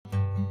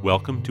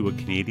Welcome to A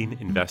Canadian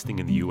Investing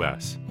in the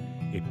U.S.,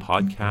 a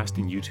podcast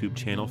and YouTube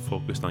channel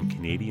focused on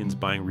Canadians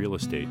buying real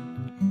estate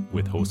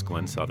with host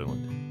Glenn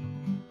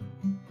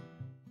Sutherland.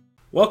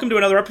 Welcome to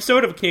another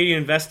episode of Canadian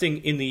Investing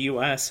in the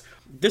U.S.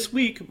 This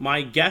week,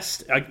 my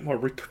guest, or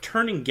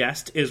returning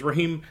guest, is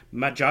Rahim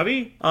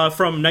Madhavji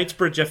from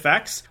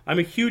KnightbridgeFX. I'm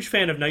a huge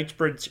fan of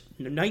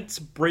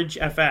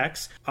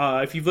KnightbridgeFX.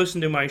 If you've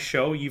listened to my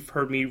show, you've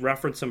heard me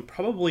reference them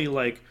probably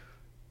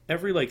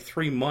every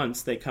 3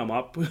 months. They come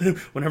up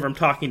whenever I'm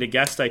talking to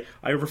guests.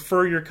 I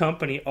refer your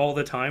company all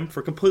the time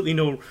for completely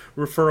no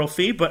referral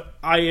fee, but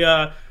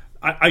I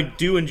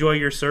do enjoy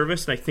your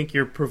service, and I think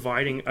you're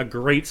providing a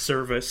great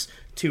service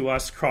to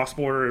us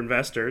cross-border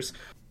investors.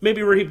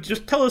 Maybe, Rahim,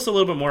 just tell us a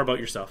little bit more about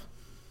yourself.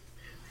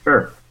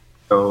 Sure.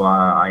 So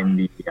I'm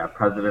the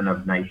president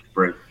of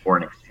Knightbridge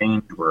Foreign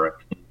Exchange. We're a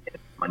Canadian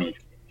money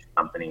exchange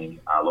company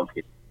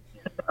located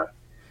in Canada.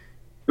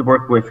 We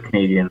work with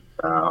Canadians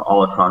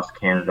all across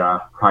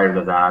Canada. Prior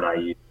to that, I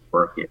used to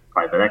work in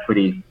private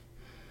equity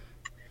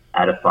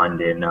at a fund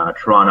in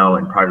Toronto,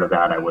 and prior to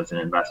that, I was an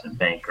investment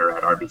banker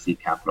at RBC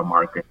Capital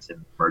Markets in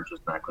the Mergers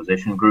and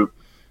Acquisition Group.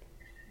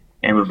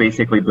 And we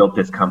basically built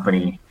this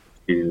company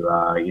to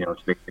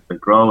basically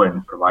grow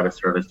and provide a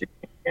service to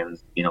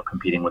Canadians,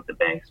 competing with the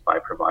banks by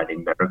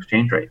providing better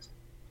exchange rates.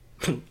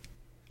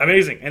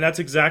 Amazing, and that's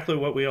exactly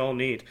what we all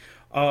need.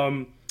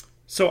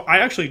 So I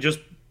actually just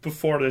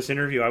before this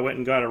interview, I went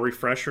and got a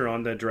refresher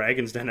on the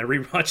Dragon's Den. I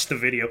rewatched the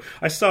video.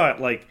 I saw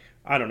it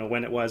I don't know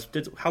when it was.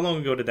 How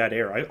long ago did that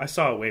air? I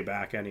saw it way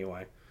back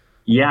anyway.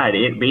 Yeah,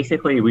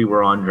 basically we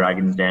were on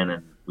Dragon's Den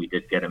and we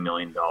did get $1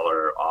 million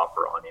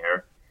offer on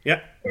air.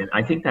 Yeah. And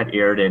I think that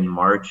aired in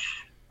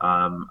March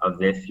of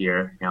this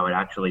year. Now it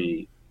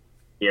actually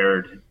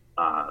aired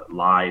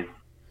live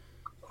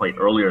quite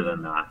earlier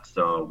than that.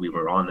 So we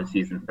were on the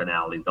season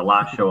finale, the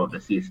last show of the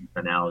season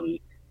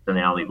finale,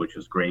 which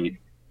was great.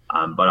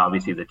 But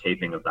obviously the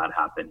taping of that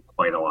happened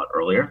quite a lot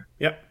earlier.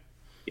 Yep.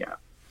 Yeah.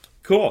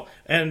 Cool.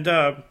 And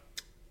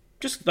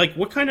just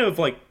what kind of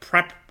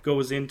prep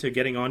goes into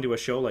getting onto a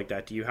show like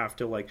that? Do you have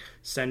to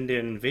send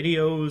in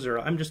videos, or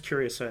I'm just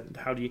curious,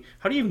 how do you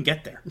even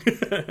get there?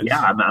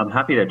 Yeah, I'm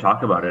happy to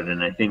talk about it,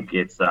 and I think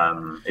it's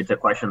a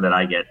question that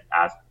I get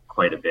asked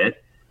quite a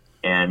bit,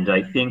 and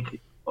I think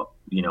I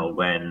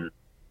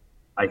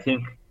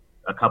think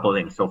a couple of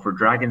things. So for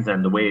Dragon's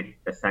Den, the way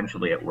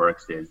essentially it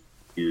works is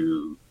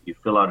you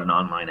fill out an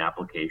online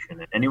application,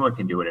 and anyone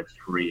can do it. It's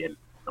free, and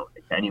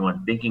if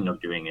anyone thinking of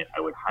doing it,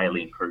 I would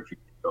highly encourage you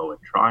to go and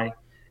try.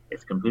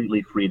 It's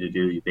completely free to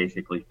do. You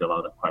basically fill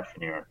out a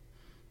questionnaire.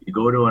 You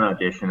go to an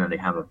audition, and they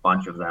have a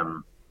bunch of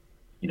them,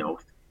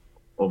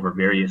 over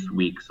various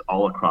weeks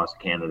all across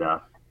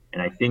Canada,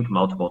 and I think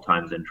multiple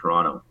times in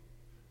Toronto.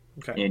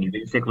 Okay. And you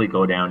basically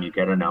go down, you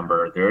get a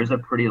number. There is a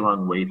pretty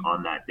long wait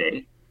on that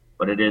day,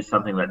 but it is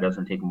something that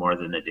doesn't take more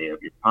than a day of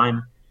your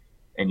time.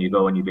 And you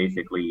go and you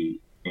basically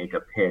make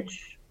a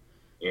pitch,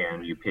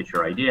 and you pitch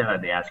your idea,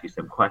 and they ask you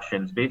some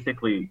questions.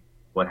 Basically,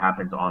 what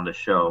happens on the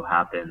show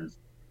happens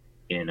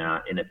in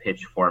a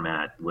pitch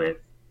format with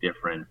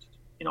different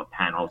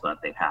panels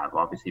that they have.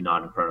 Obviously,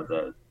 not in front of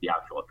the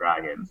actual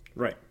dragons,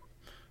 right?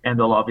 And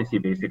they'll obviously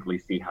basically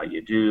see how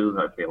you do,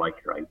 if they like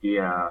your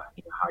idea,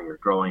 how you're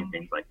growing,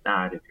 things like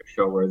that, if you're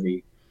show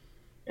worthy.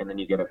 And then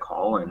you get a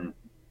call, and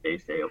they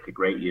say, okay,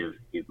 great,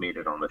 you've made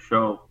it on the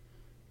show.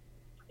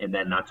 And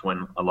then that's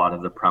when a lot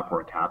of the prep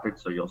work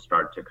happens. So you'll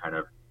start to kind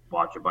of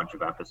watch a bunch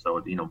of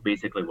episodes.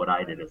 Basically what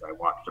I did is I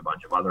watched a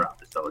bunch of other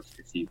episodes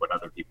to see what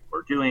other people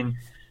were doing,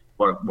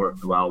 what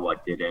worked well,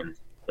 what didn't,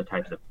 the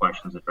types of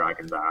questions the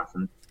dragons ask.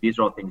 And these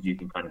are all things you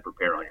can kind of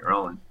prepare on your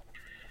own.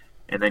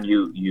 And then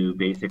you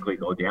basically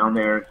go down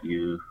there,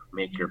 you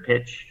make your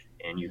pitch,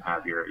 and you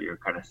have your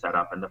kind of set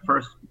up. And the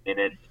first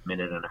minute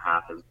and a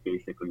half is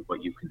basically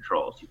what you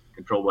control. So you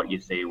control what you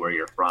say, where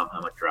you're from,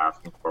 how much you're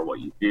asking for, what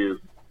you do.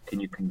 Can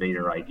you convey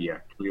your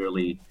idea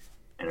clearly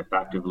and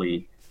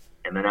effectively?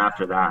 And then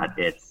after that,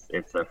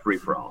 it's a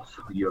free-for-all.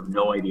 So you have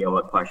no idea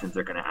what questions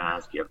they're going to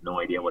ask. You have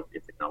no idea if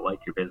they're going to like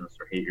your business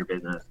or hate your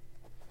business.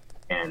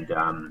 And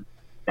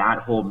that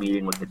whole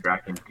meeting with the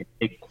dragons can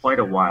take quite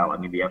a while. I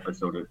mean, the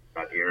episode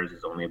that airs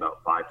is only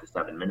about 5 to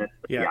 7 minutes,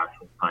 but the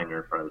actual time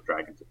in front of the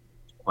dragons is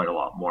quite a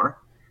lot more.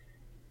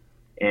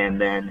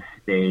 And then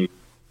they,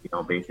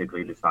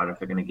 basically decide if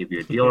they're going to give you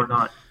a deal or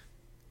not.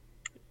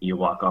 You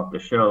walk off the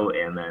show,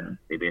 and then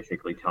they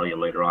basically tell you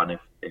later on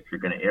if you're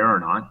going to air or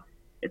not.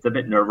 It's a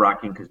bit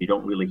nerve-wracking because you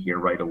don't really hear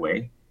right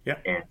away. Yeah.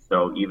 And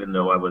so even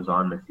though I was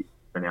on the season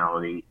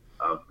finale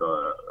of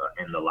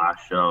the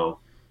last show,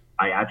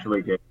 I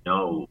actually didn't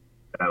know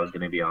that I was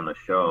going to be on the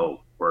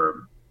show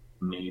for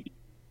maybe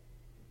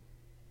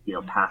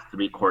past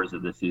 3/4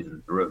 of the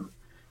season through.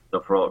 So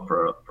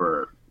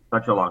for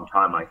such a long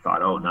time, I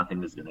thought,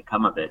 nothing is going to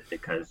come of it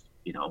because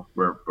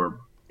we're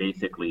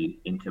basically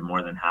into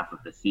more than half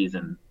of the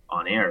season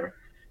on air.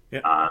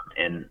 Yeah.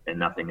 And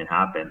nothing had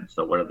happened.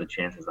 So what are the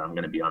chances I'm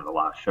going to be on the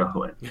last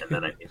show? And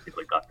then I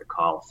basically got the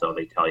call. So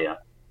they tell you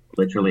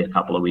literally a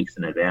couple of weeks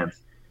in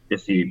advance,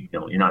 just so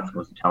you're not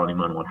supposed to tell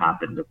anyone what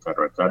happened, et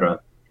cetera, et cetera.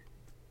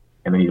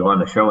 And then you go on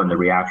the show, and the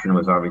reaction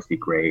was obviously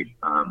great.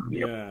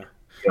 Yeah.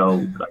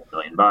 Like $1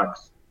 million,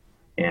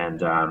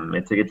 and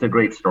it's a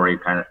great story,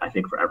 kind of, I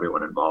think, for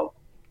everyone involved.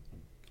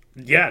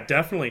 Yeah,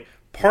 definitely.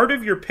 Part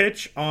of your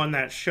pitch on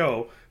that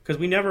show, because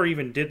we never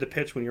even did the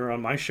pitch when you were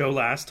on my show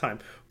last time,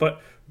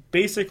 but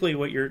basically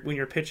when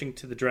you're pitching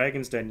to the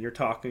Dragon's Den, you're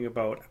talking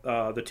about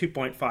the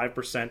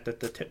 2.5% that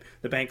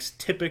the banks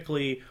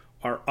typically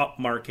are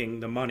upmarking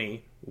the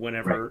money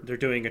whenever they're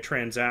doing a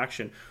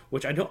transaction,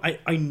 which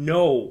I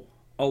know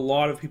a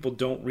lot of people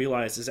don't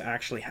realize is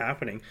actually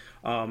happening.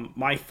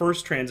 My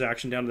first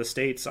transaction down to the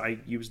States, I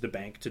used the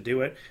bank to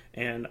do it,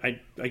 and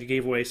I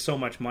gave away so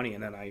much money,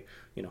 and then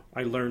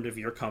I learned of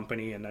your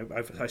company, and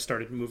I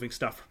started moving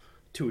stuff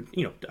to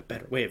a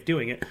better way of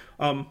doing it.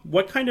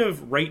 What kind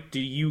of rate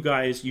do you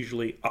guys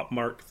usually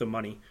upmark the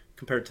money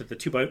compared to the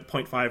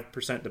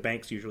 2.5% the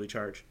banks usually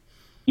charge?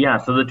 Yeah,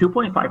 so the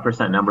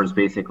 2.5% number is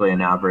basically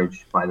an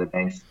average by the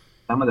banks.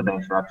 Some of the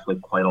banks are actually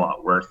quite a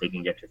lot worse. They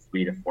can get to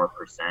 3 to 4%,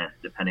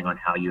 depending on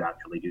how you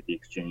actually do the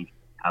exchange,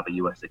 have a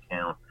U.S.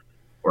 account,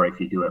 or if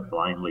you do it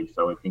blindly.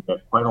 So it can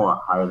get quite a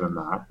lot higher than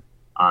that.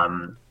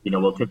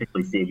 We'll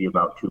typically save you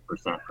about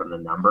 2% from the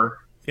number.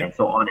 Yep. And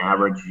so on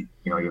average,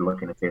 you're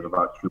looking to save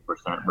about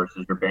 2%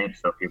 versus your bank.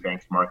 So if your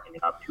bank's marking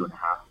it up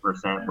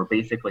 2.5%, we're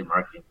basically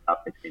marking it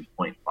up between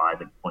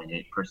 0.5 and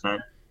 0.8%.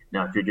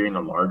 Now, if you're doing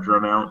a larger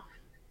amount,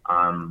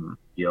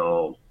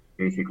 you'll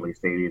basically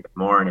save even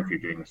more. And if you're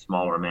doing a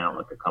smaller amount,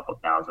 like a couple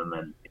thousand,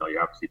 then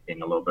you're obviously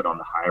paying a little bit on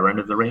the higher end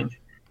of the range,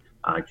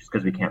 just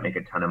because we can't make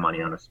a ton of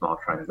money on a small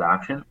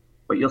transaction.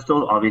 But you'll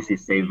still obviously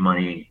save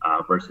money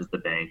versus the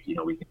bank.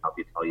 We can help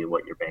you tell you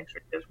what your bank's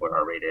rate is, what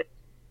our rate is,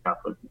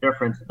 calculate the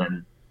difference, and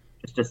then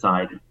just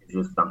decide, is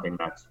this something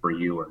that's for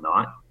you or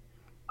not.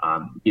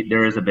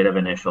 There is a bit of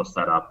initial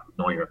setup,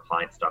 know your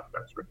client stuff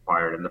that's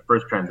required. And the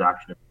first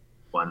transaction is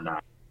one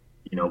that,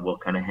 will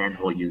kind of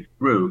handhold you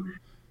through.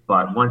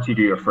 But once you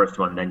do your first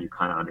one, then you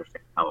kind of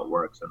understand how it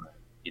works. And then,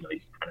 you can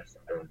kind of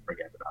set it and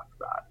forget it after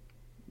that.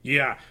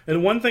 Yeah.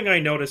 And one thing I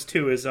noticed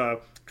too is,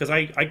 because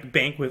I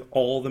bank with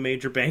all the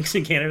major banks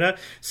in Canada.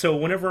 So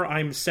whenever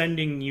I'm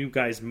sending you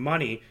guys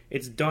money,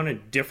 it's done a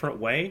different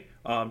way,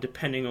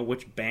 depending on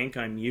which bank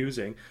I'm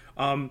using.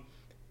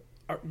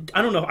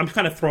 I don't know. I'm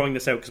kind of throwing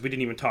this out because we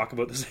didn't even talk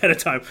about this ahead of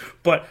time.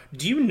 But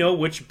do you know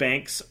which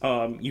banks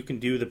you can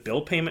do the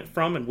bill payment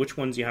from and which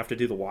ones you have to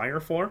do the wire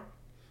for?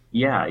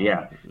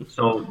 Yeah.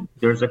 So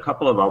there's a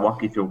couple of, I'll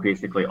walk you through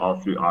basically all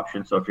three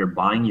options. So if you're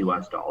buying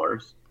US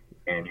dollars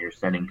and you're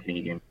sending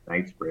Canadian to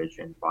Knightsbridge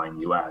and buying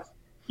US,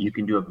 you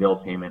can do a bill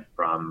payment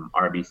from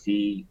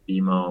RBC,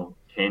 BMO,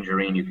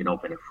 Tangerine. You can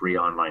open a free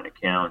online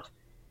account.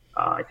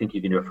 I think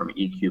you can do it from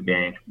EQ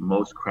Bank.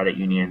 Most credit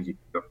unions, you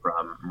can go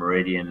from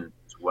Meridian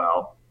as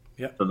well.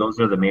 Yep. So those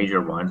are the major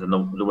ones. And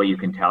the way you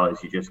can tell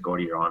is you just go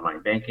to your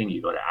online banking,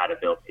 you go to add a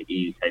bill payee,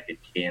 you type in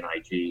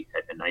KNIG,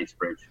 type in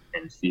Knightsbridge,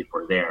 and see if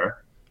we're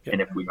there. Yep.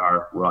 And if we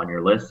are, we're on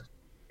your list.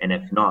 And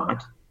if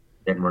not,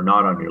 then we're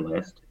not on your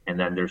list. And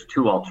then there's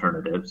two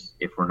alternatives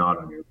if we're not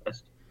on your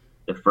list.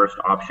 The first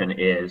option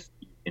is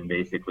you can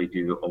basically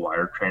do a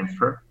wire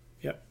transfer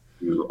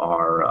to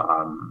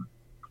our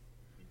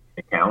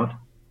account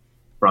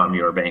from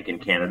your bank in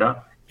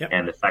Canada. Yep.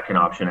 And the second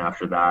option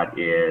after that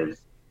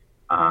is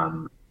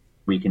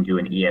we can do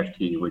an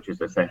EFT, which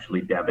is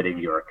essentially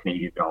debiting your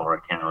Canadian dollar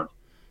account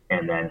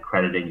and then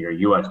crediting your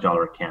US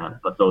dollar account.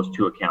 But those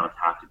two accounts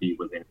have to be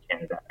within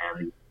Canada and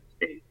the United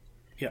States.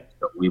 Yep.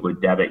 So we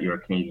would debit your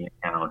Canadian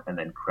account and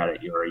then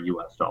credit your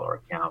US dollar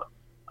account.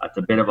 It's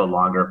a bit of a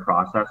longer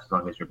process as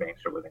long as your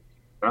banks are within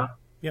Canada.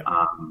 Yep.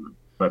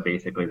 But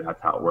basically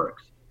that's how it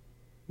works.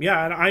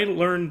 Yeah, and I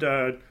learned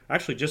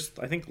actually just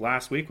I think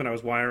last week when I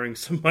was wiring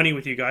some money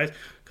with you guys,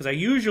 because I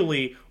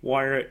usually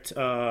wire it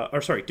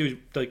do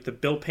like the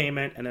bill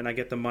payment and then I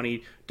get the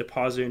money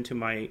deposited into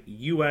my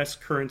U.S.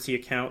 currency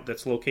account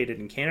that's located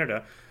in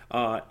Canada.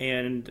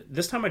 And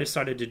this time I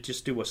decided to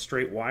just do a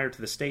straight wire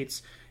to the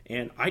States,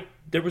 and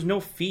there was no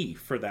fee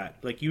for that.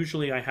 Like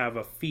usually I have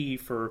a fee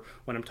for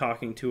when I'm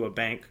talking to a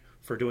bank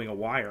for doing a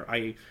wire.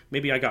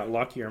 Maybe I got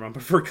lucky or I'm a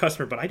preferred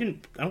customer, but I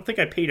don't think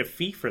I paid a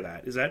fee for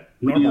that. Is that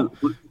normal?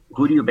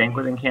 Who do you bank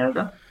with in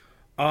Canada?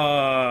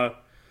 All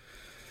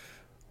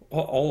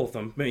of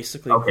them,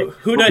 basically. Okay.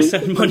 Who did I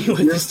send money with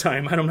this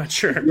time? I'm not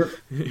sure.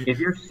 If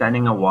you're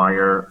sending a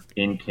wire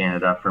in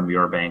Canada from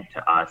your bank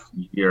to us,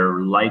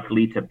 you're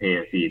likely to pay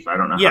a fee. So I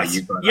don't know how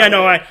you got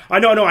that.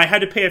 I had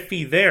to pay a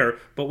fee there,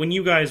 but when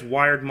you guys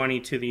wired money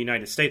to the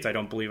United States, I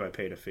don't believe I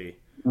paid a fee.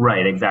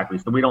 Right, exactly.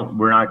 So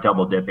we're not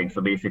double dipping.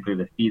 So basically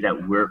the fee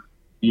that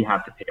we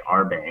have to pay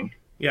our bank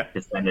to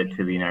send it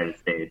to the United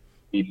States,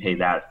 we pay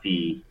that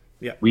fee.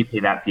 Yeah. We pay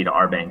that fee to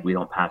our bank. We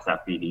don't pass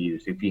that fee to you.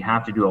 So if you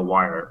have to do a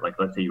wire, like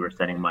let's say you were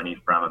sending money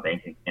from a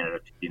bank in Canada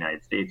to the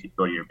United States, you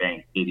go to your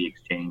bank, pay the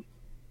exchange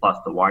plus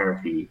the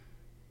wire fee.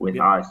 With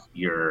us,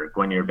 you're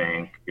going to your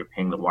bank, you're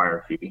paying the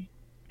wire fee,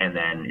 and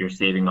then you're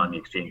saving on the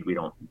exchange. We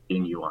don't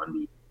ding you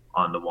on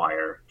the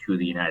wire to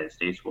the United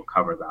States. We'll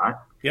cover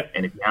that. Yep.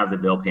 And if you have the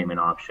bill payment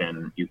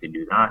option, you can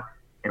do that.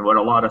 And what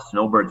a lot of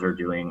snowbirds are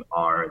doing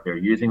are they're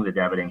using the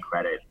debit and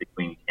credit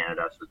between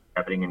Canada, so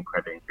debiting and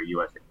crediting for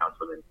U.S. accounts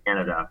within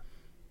Canada,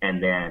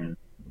 and then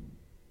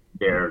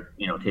they're,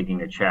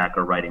 taking a check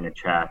or writing a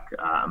check,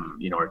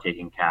 or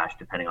taking cash,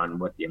 depending on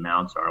what the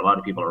amounts are. A lot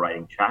of people are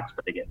writing checks,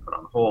 but they get put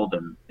on hold,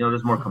 and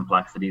there's more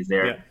complexities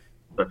there. Yeah.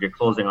 So if you're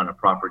closing on a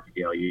property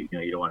deal, you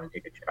don't want to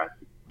take a check.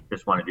 You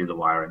just want to do the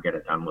wire and get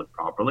it done with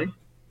properly.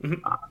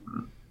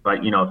 Mm-hmm.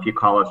 But if you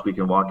call us, we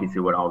can walk you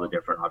through what all the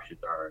different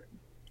options are.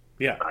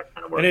 Yeah,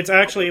 and it's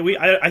actually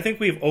I think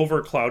we've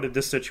overclouded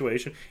this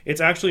situation.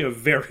 It's actually a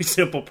very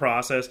simple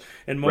process,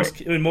 and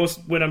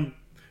when I'm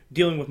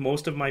dealing with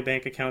most of my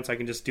bank accounts, I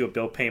can just do a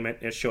bill payment.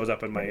 It shows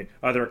up in my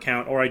other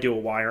account, or I do a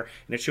wire,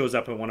 and it shows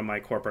up in one of my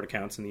corporate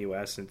accounts in the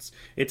U.S.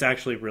 It's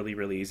actually really,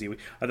 really easy.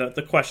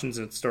 The questions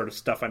and sort of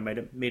stuff I might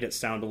have made it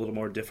sound a little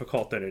more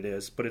difficult than it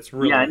is, but it's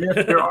really and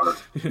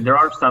there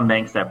are some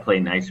banks that play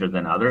nicer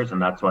than others,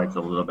 and that's why it's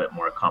a little bit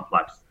more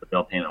complex. The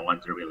bill payment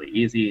ones are really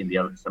easy, and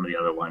some of the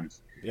other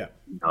ones,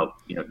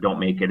 don't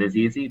make it as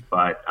easy.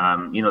 But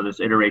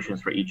there's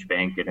iterations for each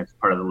bank, and it's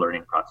part of the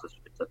learning process.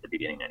 It's at the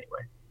beginning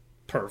anyway.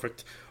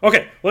 Perfect.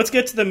 Okay, let's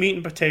get to the meat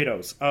and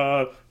potatoes.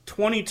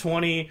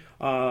 2020,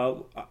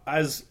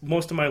 as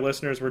most of my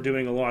listeners were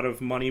doing a lot of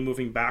money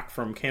moving back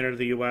from Canada to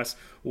the U.S.,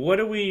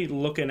 what are we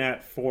looking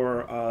at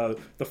for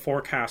the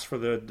forecast for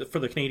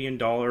the Canadian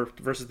dollar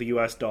versus the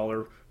U.S.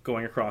 dollar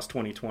going across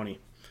 2020?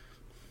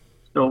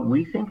 So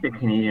we think the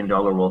Canadian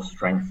dollar will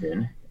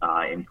strengthen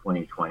in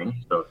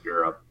 2020. So if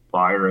you're a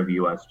buyer of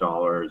U.S.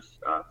 dollars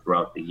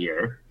throughout the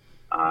year,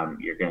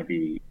 you're going to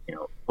be,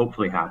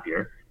 hopefully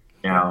happier.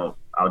 Now,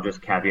 I'll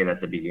just caveat at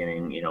the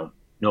beginning,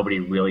 nobody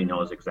really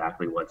knows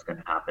exactly what's going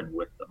to happen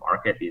with the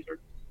market. These are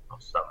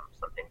some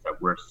things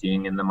that we're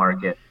seeing in the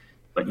market,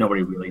 but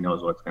nobody really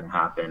knows what's going to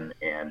happen.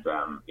 And,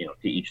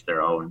 to each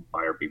their own,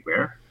 buyer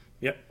beware.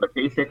 Yep. But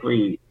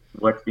basically,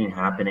 what's been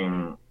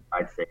happening,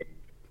 I'd say,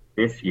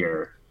 this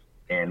year,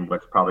 and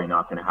what's probably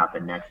not going to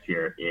happen next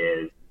year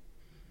is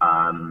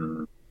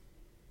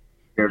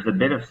there's a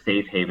bit of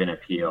safe haven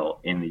appeal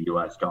in the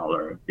U.S.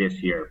 dollar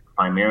this year,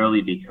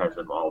 primarily because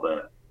of all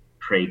the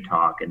trade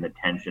talk and the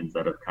tensions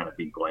that have kind of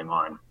been going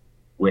on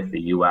with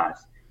the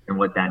U.S. And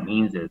what that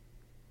means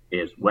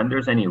is when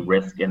there's any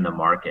risk in the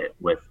market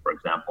with, for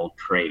example,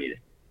 trade,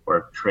 or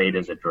if trade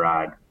is a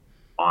drag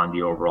on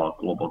the overall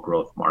global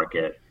growth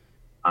market,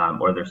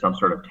 or there's some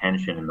sort of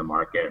tension in the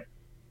market,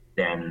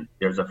 then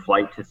there's a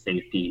flight to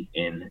safety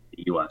in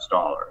the U.S.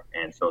 dollar.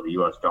 And so the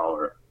U.S.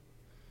 dollar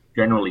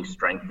generally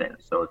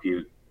strengthens. So if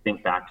you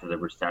think back to the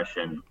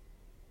recession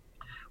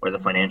or the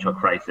financial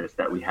crisis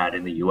that we had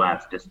in the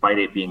U.S., despite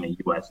it being a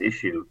U.S.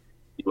 issue,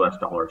 the U.S.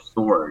 dollar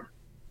soared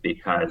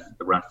because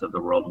the rest of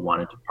the world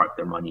wanted to park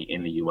their money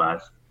in the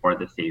U.S. or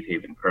the safe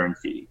haven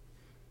currency,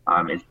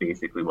 is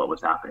basically what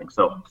was happening.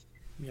 So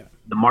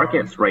the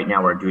markets right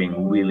now are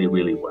doing really,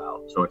 really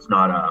well. So it's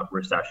not a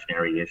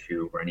recessionary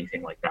issue or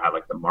anything like that.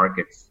 Like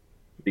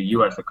the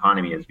U.S.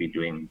 economy has been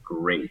doing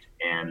great.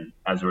 And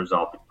as a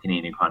result, the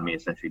Canadian economy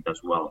essentially does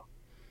well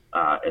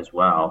as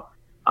well.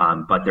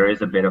 But there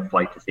is a bit of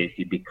flight to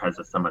safety because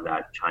of some of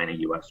that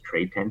China-U.S.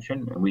 trade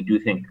tension. And we do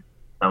think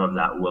some of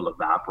that will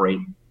evaporate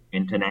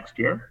into next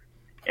year.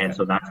 And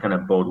so that's going to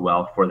bode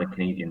well for the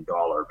Canadian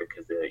dollar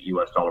because the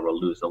U.S. dollar will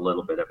lose a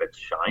little bit of its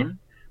shine.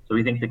 So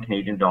we think the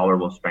Canadian dollar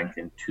will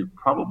strengthen to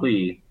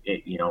probably,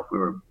 if we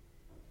were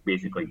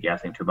basically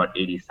guessing, to about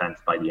 80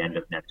 cents by the end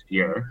of next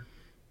year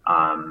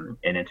and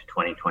into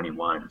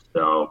 2021.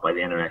 So by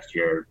the end of next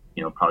year,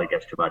 probably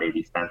gets to about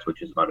 80 cents,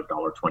 which is about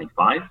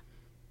 $1.25.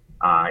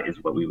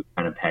 Is what we would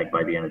kind of peg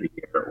by the end of the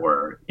year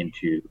or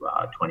into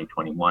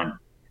 2021.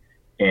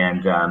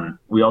 And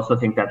we also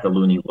think that the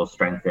loonie will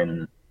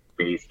strengthen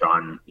based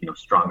on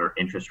stronger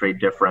interest rate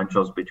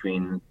differentials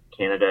between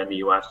Canada and the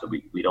U.S. So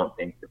we don't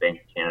think the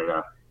Bank of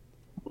Canada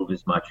move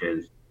as much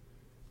as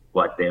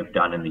what they have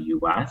done in the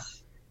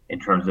U.S. in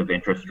terms of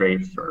interest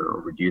rates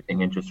or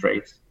reducing interest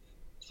rates.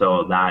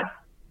 So that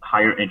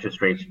higher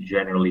interest rates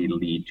generally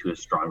lead to a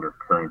stronger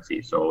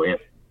currency. So if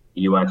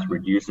the U.S.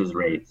 reduces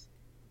rates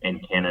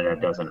and Canada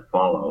doesn't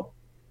follow,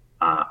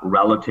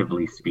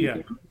 relatively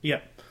speaking,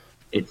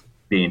 it's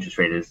the interest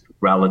rate is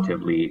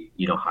relatively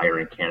higher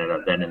in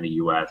Canada than in the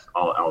U.S.,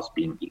 all else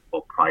being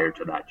equal prior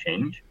to that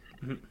change.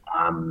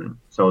 Mm-hmm.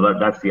 So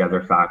that's the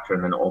other factor.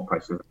 And then oil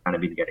prices have kind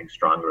of been getting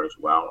stronger as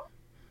well,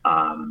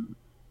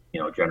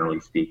 generally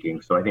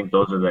speaking. So I think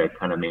those are the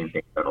kind of main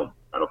things that'll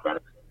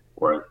benefit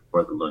for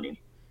the loonie.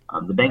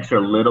 The banks are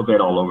a little bit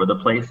all over the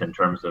place in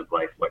terms of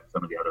like what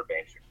some of the other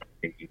banks are kind of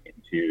thinking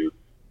into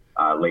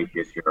late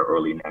this year or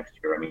early next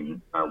year. I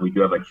mean, we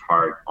do have a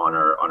chart on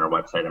our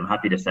website. I'm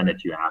happy to send it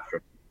to you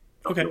after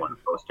if you want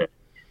to post it.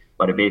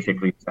 But it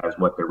basically says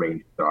what the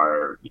ranges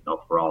are,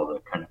 for all the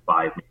kind of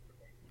five for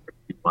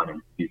Q1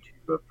 and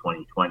Q2 of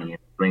 2020, and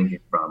it's ranging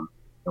from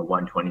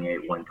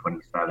 128,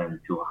 127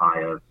 to a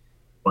high of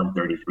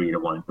 133 to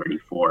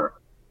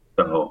 134.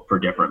 So for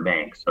different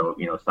banks. So,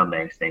 some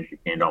banks think the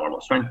Canadian dollar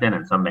will strengthen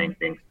and some banks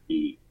think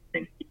the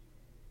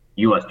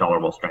US dollar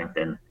will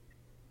strengthen.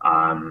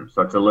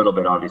 So it's a little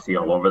bit obviously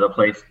all over the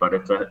place, but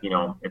it's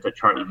a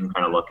chart you can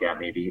kind of look at,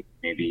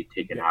 maybe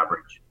take an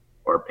average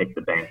or pick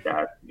the bank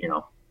that,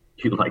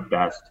 you like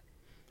best,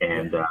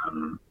 and,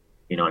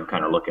 and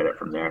kind of look at it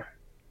from there.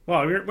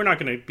 Well, we're not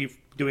going to be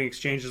doing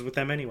exchanges with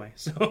them anyway.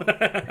 So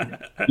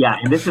yeah,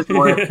 and this is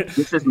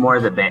more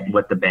the bank,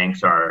 what the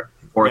banks are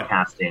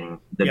forecasting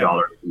the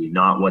dollar to be,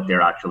 not what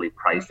they're actually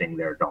pricing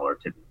their dollar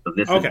to be. So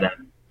this is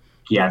them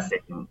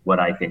guessing what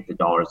I think the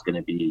dollar is going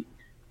to be,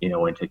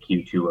 into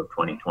Q2 of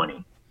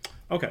 2020.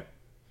 Okay.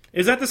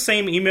 Is that the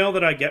same email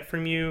that I get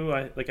from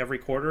you like every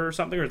quarter or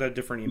something, or is that a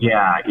different email?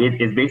 Yeah,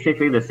 it is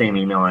basically the same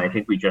email, and I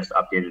think we just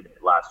updated it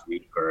last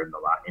week or in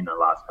the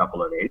last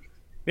couple of days.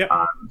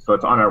 Yeah. So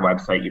it's on our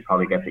website. You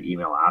probably get the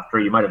email after.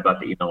 You might have got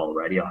the email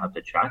already. I'll have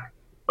to check.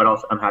 But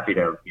also, I'm happy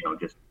to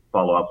just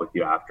follow up with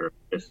you after.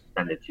 Just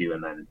send it to you,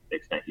 and then to the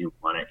extent you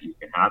want it, you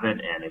can have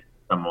it. And if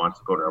someone wants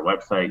to go to our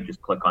website,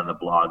 just click on the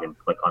blog and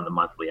click on the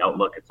monthly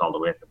outlook. It's all the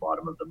way at the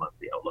bottom of the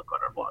monthly outlook on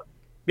our blog.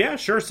 Yeah,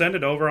 sure. Send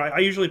it over. I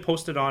usually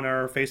post it on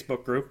our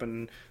Facebook group,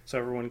 and so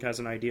everyone has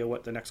an idea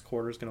what the next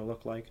quarter is going to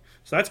look like.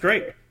 So that's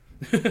great.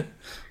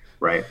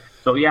 Right.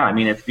 So yeah, I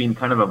mean, it's been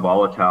kind of a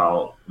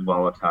volatile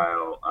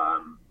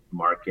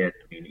market.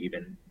 I mean,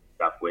 even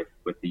stuff with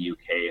the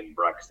UK and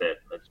Brexit,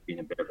 it's been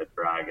a bit of a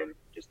drag, and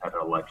just had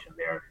an election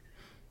there.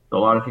 So a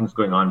lot of things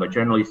going on, but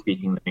generally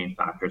speaking, the main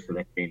factors for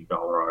the Canadian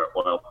dollar are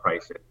oil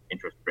prices,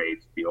 interest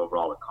rates, the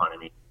overall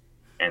economy,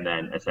 and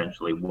then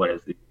essentially what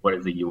is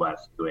the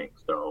U.S. doing.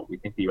 So we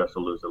think the U.S.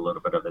 will lose a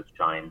little bit of its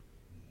shine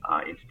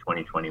into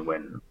 2020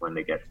 when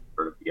they get to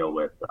sort of deal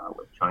with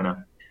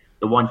China.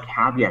 The one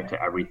caveat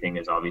to everything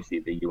is obviously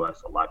the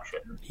U.S.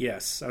 election.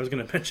 Yes, I was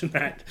going to mention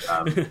that.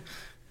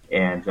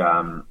 And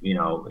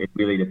it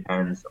really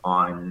depends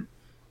on,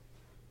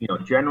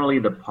 generally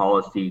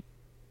the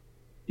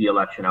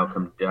election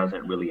outcome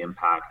doesn't really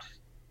impact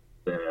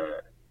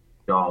the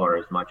dollar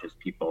as much as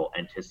people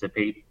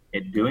anticipate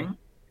it doing,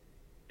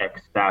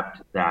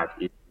 except that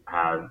it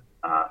has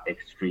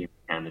extreme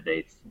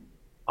candidates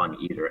on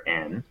either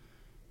end,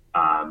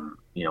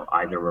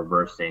 either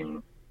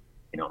reversing,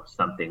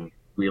 something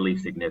really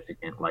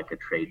significant like a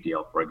trade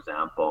deal, for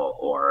example,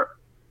 or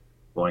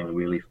going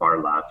really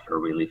far left or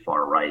really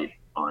far right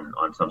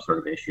on some sort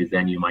of issue.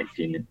 Then you might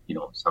see,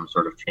 some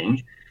sort of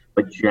change.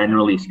 But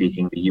generally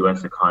speaking, the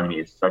U.S. economy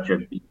is such a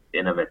beast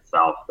in of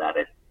itself that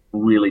it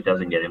really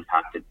doesn't get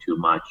impacted too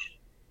much,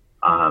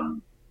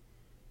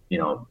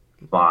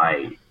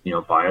 by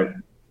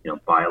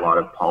a lot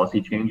of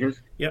policy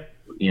changes. Yep.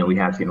 We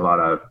have seen a lot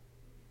of,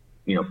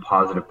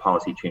 positive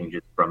policy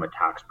changes from a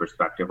tax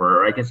perspective,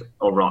 or I guess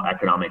overall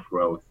economic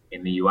growth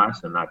in the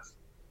U.S., and that's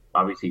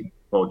obviously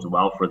bodes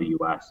well for the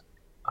U.S.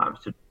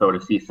 So to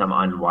see some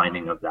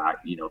unwinding of that,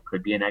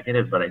 could be a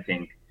negative, but I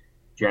think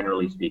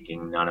generally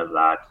speaking, none of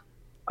that.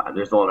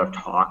 There's a lot of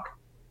talk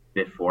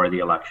before the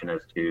election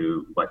as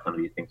to what some of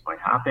these things might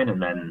happen,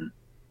 and then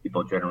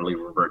people generally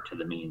revert to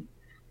the mean,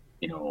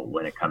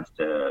 when it comes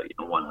to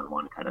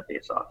one-on-one kind of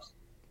face-offs.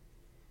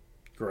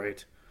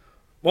 Great.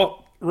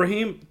 Well,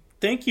 Rahim,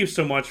 thank you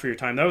so much for your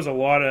time. That was a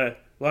lot of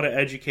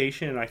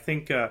education, and I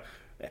think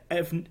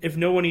if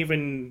no one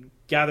even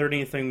gathered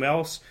anything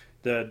else,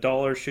 the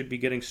dollar should be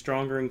getting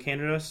stronger in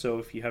Canada. So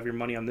if you have your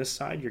money on this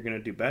side, you're going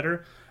to do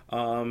better.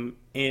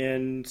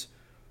 And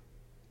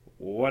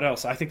what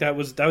else? I think that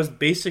was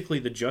basically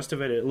the gist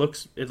of it. It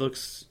looks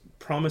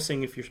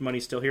promising if your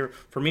money's still here.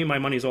 For me, my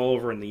money's all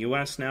over in the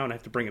U.S. now, and I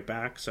have to bring it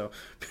back. So,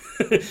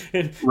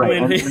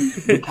 right. And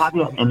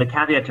the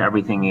caveat to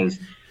everything is,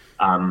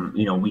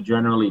 we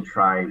generally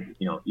try.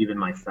 Even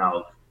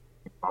myself,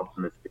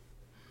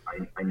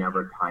 I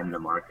never time the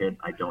market.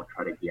 I don't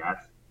try to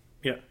guess.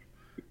 Yeah.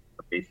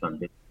 Based on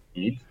business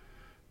needs,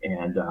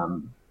 and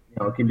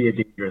it can be a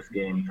dangerous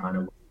game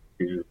trying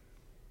to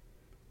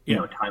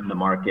time the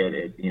market.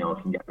 It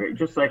can get very,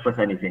 just like with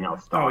anything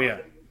else, stocks,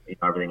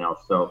 everything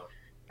else. So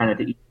kind of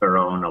to each their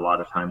own. A lot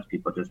of times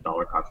people just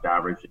dollar cost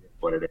average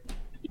what it is,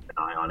 keep an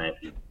eye on it,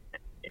 and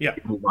you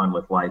move on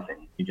with life,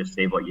 and you just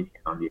save what you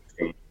can on the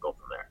exchange and go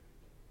from there.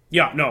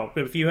 Yeah, no,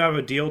 if you have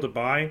a deal to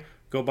buy,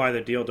 go buy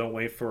the deal. Don't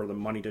wait for the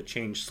money to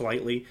change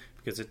slightly,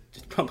 because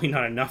it's probably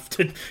not enough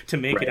to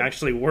make it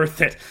actually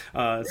worth it.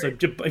 So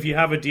if you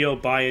have a deal,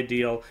 buy a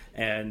deal,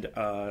 and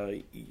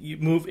you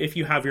move. If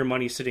you have your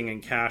money sitting in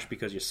cash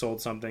because you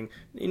sold something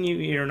and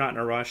you're not in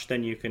a rush,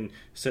 then you can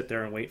sit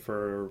there and wait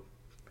for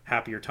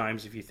happier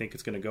times if you think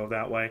it's going to go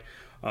that way.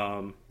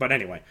 But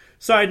anyway,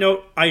 side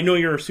note, I know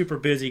you're a super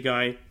busy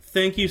guy.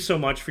 Thank you so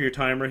much for your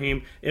time,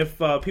 Rahim. If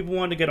people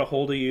want to get a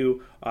hold of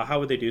you, how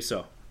would they do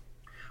so?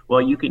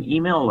 Well, you can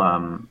email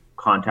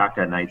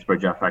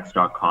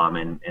contact@KnightbridgeFX.com,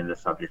 and in the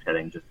subject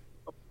heading, just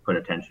put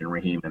attention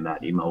Rahim, and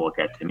that email will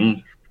get to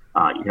me.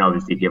 You can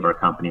obviously give our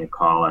company a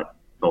call at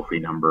toll-free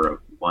number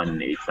of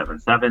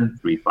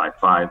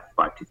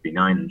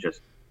 1-877-355-5239 and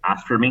just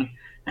ask for me.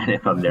 And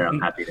if I'm there, I'm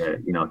happy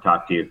to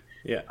talk to you.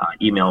 Yeah.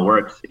 Email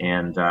works,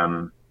 and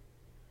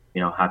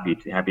happy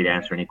to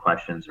answer any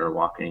questions or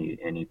walk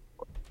any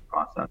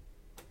process.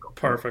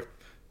 Perfect.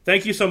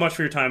 Thank you so much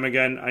for your time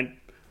again.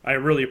 I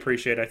really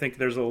appreciate it. I think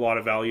there's a lot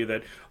of value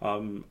that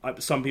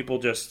some people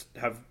just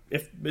have.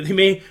 If they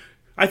may,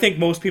 I think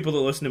most people that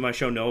listen to my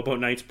show know about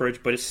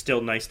Knightsbridge, but it's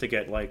still nice to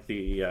get like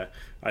the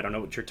I don't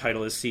know what your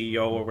title is,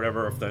 CEO or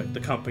whatever of the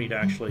company, to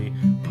actually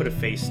put a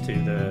face to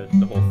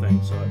the whole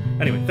thing. So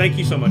anyway, thank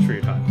you so much for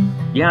your time.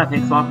 Yeah,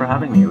 thanks a lot for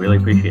having me. I really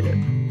appreciate it.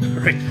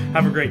 All right,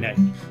 have a great night.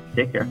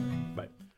 Take care.